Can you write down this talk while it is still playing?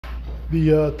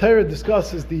The Torah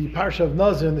discusses the parsha of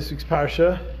Nazir in this week's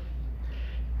parsha,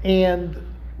 and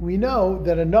we know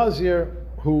that a Nazir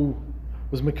who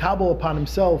was makabel upon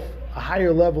himself a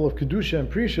higher level of kedusha and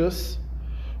precious,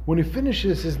 when he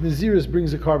finishes his Naziris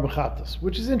brings a carbon chatas,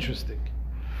 which is interesting,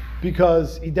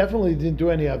 because he definitely didn't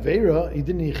do any aveira, he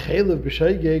didn't eat chaylev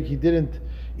b'shaygeg, he didn't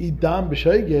eat dam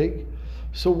b'shaygeg.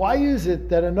 So why is it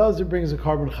that a Nazir brings a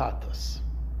carbon chatas?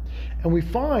 And we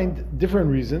find different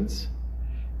reasons.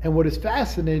 And what is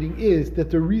fascinating is that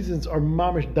the reasons are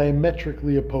mamish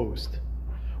diametrically opposed,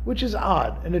 which is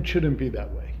odd, and it shouldn't be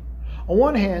that way. On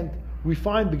one hand, we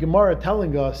find the Gemara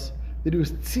telling us that it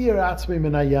was tzir atzmei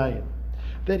min hayayin,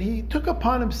 that he took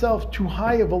upon himself too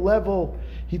high of a level,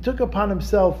 he took upon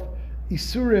himself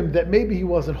isurim that maybe he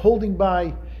wasn't holding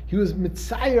by, he was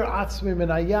mitzayer atzmei min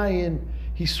hayayin,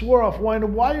 he swore off wine,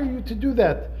 and why are you to do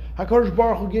that? HaKadosh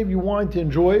Baruch Hu gave you wine to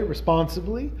enjoy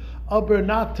responsibly, but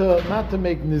not to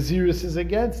make Naziris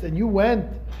against, and you went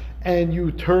and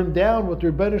you turned down what the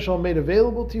Rebbeinu Shalom made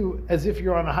available to you as if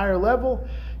you're on a higher level.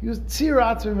 You was tzir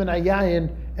atzmim and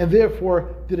ayayin, and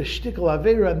therefore did a shtickle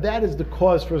avera, and that is the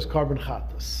cause for his carbon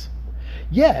chatas.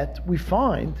 Yet we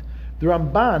find the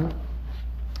Ramban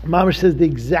Mamash says the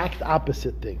exact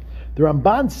opposite thing. The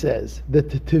Ramban says that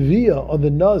the teviyah on the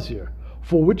Nazir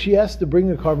for which he has to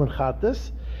bring a carbon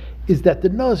chatas is that the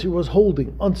Nazir was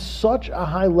holding on such a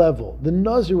high level. The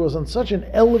Nazir was on such an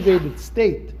elevated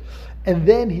state, and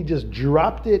then he just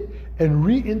dropped it and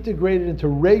reintegrated into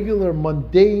regular,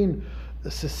 mundane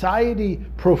society,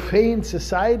 profane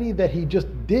society, that he just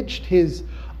ditched his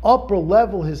upper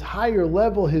level, his higher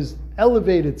level, his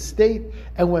elevated state,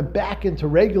 and went back into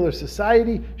regular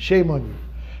society. Shame on you.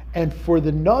 And for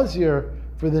the Nazir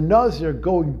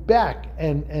going back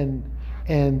and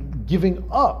giving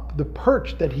up the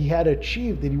perch that he had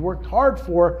achieved, that he worked hard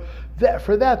for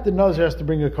that the Nazir has to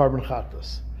bring a carbon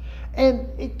chatas. And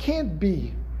it can't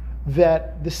be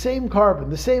that the same carbon,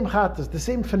 the same chatas, the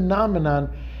same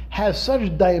phenomenon has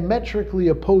such diametrically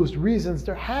opposed reasons.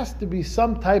 There has to be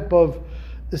some type of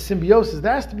symbiosis.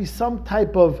 There has to be some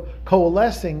type of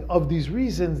coalescing of these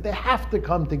reasons. They have to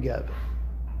come together.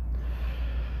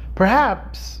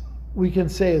 Perhaps we can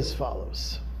say as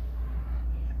follows.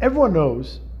 Everyone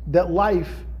knows that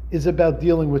life is about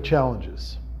dealing with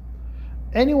challenges.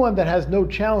 Anyone that has no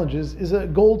challenges is a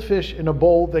goldfish in a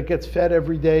bowl that gets fed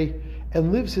every day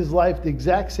and lives his life the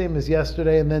exact same as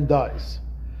yesterday and then dies.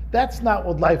 That's not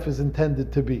what life is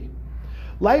intended to be.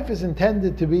 Life is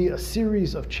intended to be a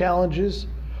series of challenges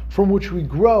from which we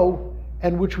grow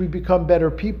and which we become better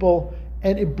people,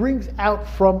 and it brings out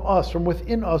from us, from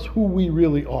within us, who we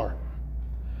really are.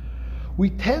 We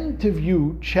tend to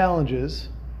view challenges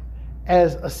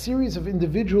as a series of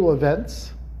individual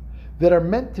events that are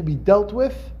meant to be dealt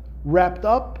with, wrapped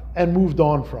up, and moved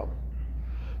on from.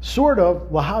 Sort of,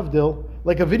 lahavdil,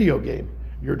 like a video game.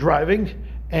 You're driving,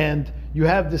 and you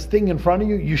have this thing in front of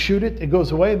you, you shoot it, it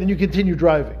goes away, and then you continue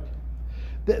driving.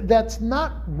 That's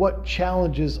not what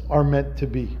challenges are meant to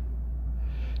be.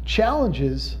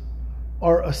 Challenges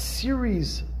are a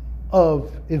series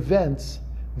of events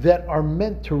that are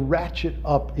meant to ratchet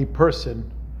up a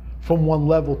person from one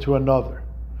level to another.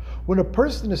 When a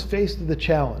person is faced with a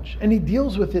challenge and he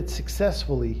deals with it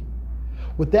successfully,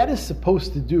 what that is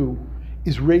supposed to do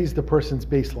is raise the person's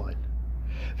baseline.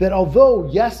 That although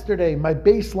yesterday my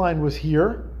baseline was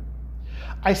here,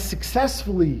 I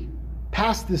successfully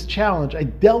passed this challenge, I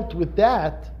dealt with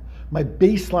that, my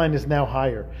baseline is now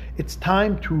higher. It's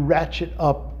time to ratchet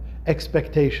up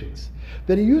expectations.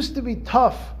 That it used to be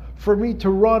tough for me to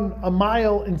run a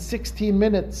mile in 16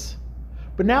 minutes,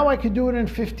 but now I can do it in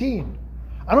 15.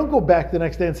 I don't go back the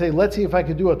next day and say, let's see if I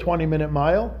could do a 20-minute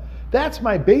mile. That's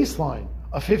my baseline,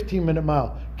 a 15-minute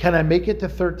mile. Can I make it to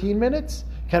 13 minutes?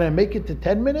 Can I make it to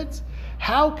 10 minutes?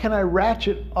 How can I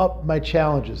ratchet up my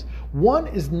challenges? One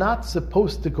is not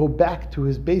supposed to go back to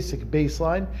his basic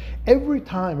baseline. Every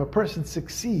time a person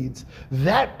succeeds,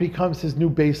 that becomes his new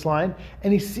baseline,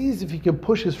 and he sees if he can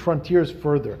push his frontiers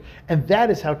further. And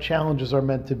that is how challenges are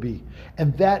meant to be.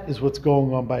 And that is what's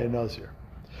going on by a Nazir.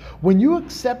 When you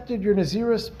accepted your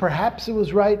Naziris, perhaps it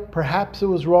was right, perhaps it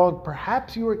was wrong,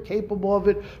 perhaps you were capable of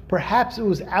it, perhaps it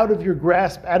was out of your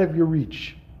grasp, out of your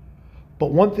reach.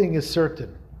 But one thing is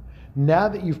certain. Now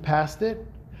that you've passed it,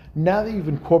 now that you've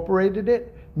incorporated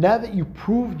it, now that you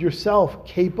proved yourself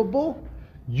capable,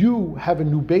 you have a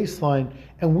new baseline,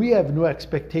 and we have new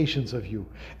expectations of you.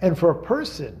 And for a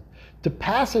person to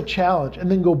pass a challenge and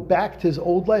then go back to his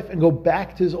old life and go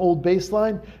back to his old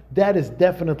baseline, that is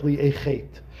definitely a chait.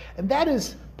 And that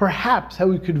is perhaps how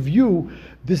we could view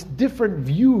this different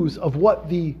views of what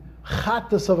the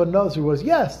chattas of a nazir was,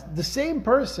 yes, the same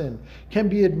person can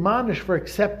be admonished for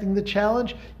accepting the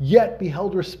challenge, yet be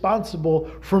held responsible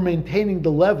for maintaining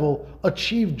the level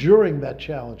achieved during that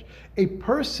challenge. A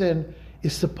person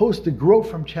is supposed to grow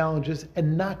from challenges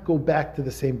and not go back to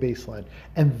the same baseline.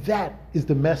 And that is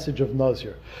the message of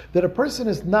Nazir. That a person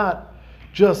is not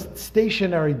just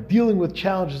stationary, dealing with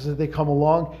challenges as they come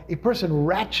along. A person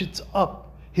ratchets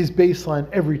up his baseline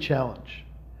every challenge.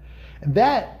 And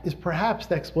that is perhaps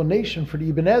the explanation for the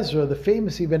Ibn Ezra, the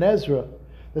famous Ibn Ezra,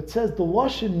 that says the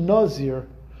Lashon Nazir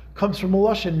comes from a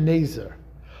Lashon Nazir.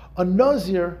 A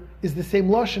Nazir is the same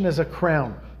Lashon as a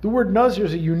crown. The word Nazir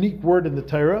is a unique word in the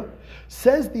Torah.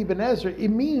 Says the Ibn Ezra, it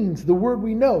means the word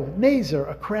we know, Nazir,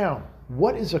 a crown.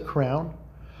 What is a crown?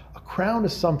 A crown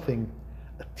is something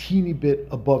a teeny bit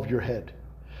above your head.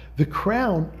 The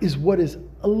crown is what is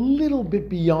a little bit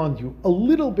beyond you, a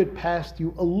little bit past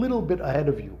you, a little bit ahead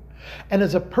of you. And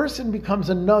as a person becomes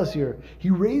a Nazir, he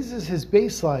raises his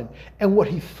baseline, and what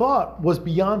he thought was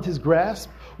beyond his grasp,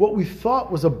 what we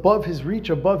thought was above his reach,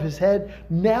 above his head,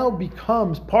 now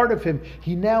becomes part of him.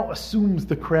 He now assumes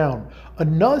the crown. A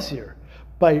Nazir,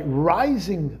 by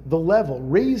raising the level,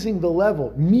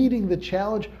 meeting the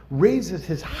challenge, raises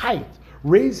his height,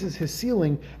 raises his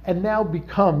ceiling, and now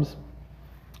becomes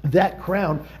that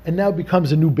crown, and now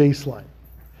becomes a new baseline.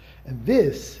 And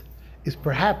this is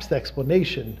perhaps the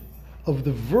explanation of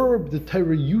the verb the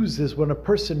Torah uses when a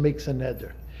person makes a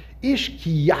neder. Ish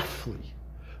ki yafli.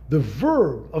 The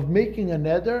verb of making a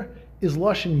neder is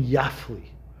lashon yafli.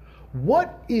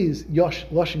 What is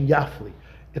lashon yafli?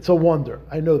 It's a wonder,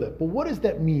 I know that. But what does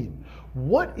that mean?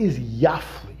 What is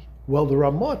yafli? Well, the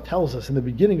Ramah tells us in the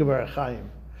beginning of our Chaim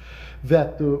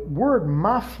that the word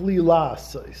mafli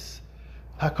la'asais,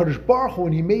 HaKadosh Baruch Hu,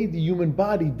 when he made the human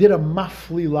body, did a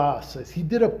mafli la'asais. He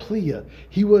did a pliya.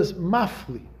 He was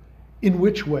mafli. In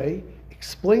which way?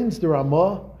 Explains the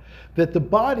Ramah that the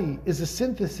body is a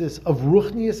synthesis of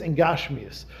ruchnius and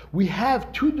gashmius. We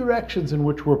have two directions in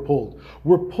which we're pulled.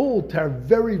 We're pulled to our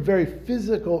very, very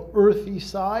physical, earthy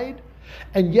side,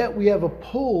 and yet we have a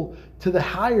pull to the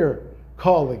higher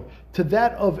calling, to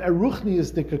that of a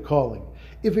ruchniistic calling.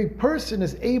 If a person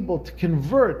is able to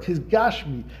convert his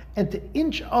gashmi and to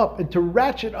inch up and to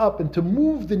ratchet up and to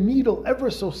move the needle ever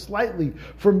so slightly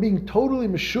from being totally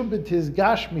meshubed to his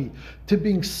gashmi to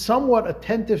being somewhat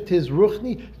attentive to his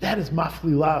ruchni, that is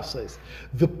mafli la'asais.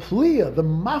 The pliya, the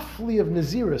mafli of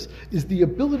Naziris, is the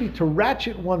ability to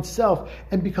ratchet oneself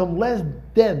and become less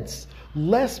dense,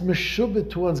 less meshubed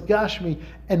to one's gashmi,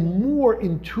 and more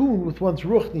in tune with one's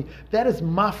ruchni. That is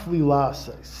mafli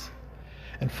la'asais.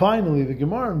 And finally, the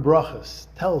Gemara in Brachas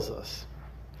tells us,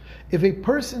 if a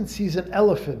person sees an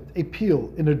elephant, a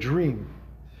peel, in a dream,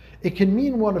 it can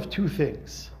mean one of two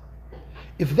things.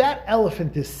 If that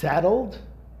elephant is saddled,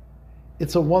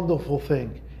 it's a wonderful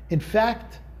thing. In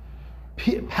fact,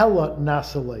 pella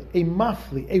nasale, a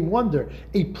mafli, a wonder,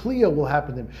 a pliya will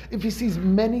happen to him. If he sees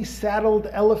many saddled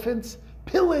elephants,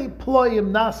 pile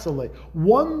ployim nasale,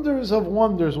 wonders of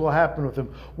wonders will happen with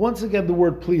him. Once again, the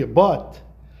word pliya. But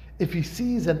if he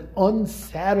sees an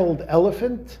unsaddled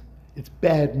elephant, it's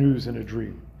bad news in a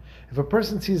dream. If a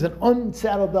person sees an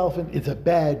unsaddled elephant, it's a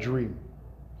bad dream.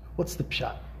 What's the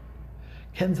pshat?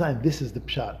 Kenzain, this is the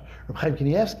pshat. Reb Chaim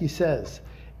Kanievsky says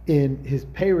in his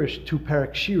parish to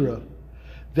Parak Shira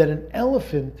that an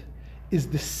elephant is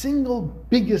the single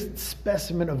biggest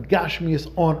specimen of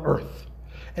Gashmias on earth.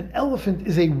 An elephant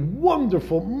is a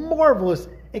wonderful, marvelous,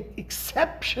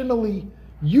 exceptionally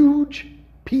huge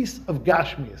piece of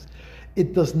Gashmias.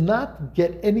 It does not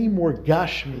get any more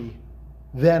Gashmi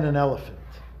than an elephant.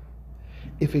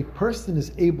 If a person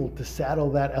is able to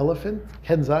saddle that elephant,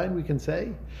 Kenzain, we can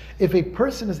say, if a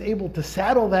person is able to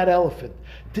saddle that elephant,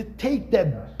 to take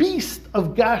that beast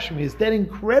of Gashmi, that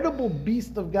incredible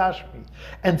beast of Gashmi,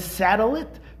 and saddle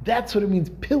it, that's what it means,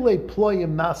 pile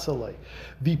ployim nasale.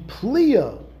 The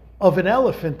pliya of an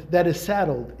elephant that is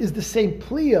saddled is the same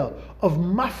pliya of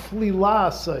mafli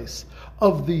la'asais,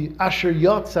 of the Asher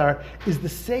Yotzar, is the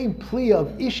same pliya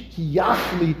of Ish ki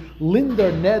yafli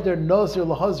lindar neder nazir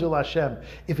lahazir l'Hashem.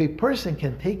 If a person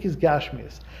can take his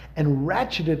gashmias and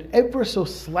ratchet it ever so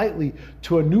slightly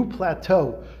to a new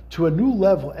plateau, to a new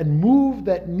level, and move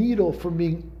that needle from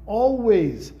being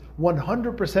always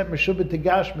 100% meshubed to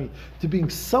gashmi to being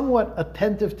somewhat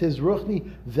attentive to his ruchni,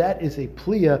 that is a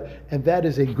pliya, and that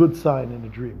is a good sign in a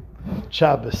dream.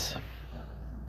 Shabbos.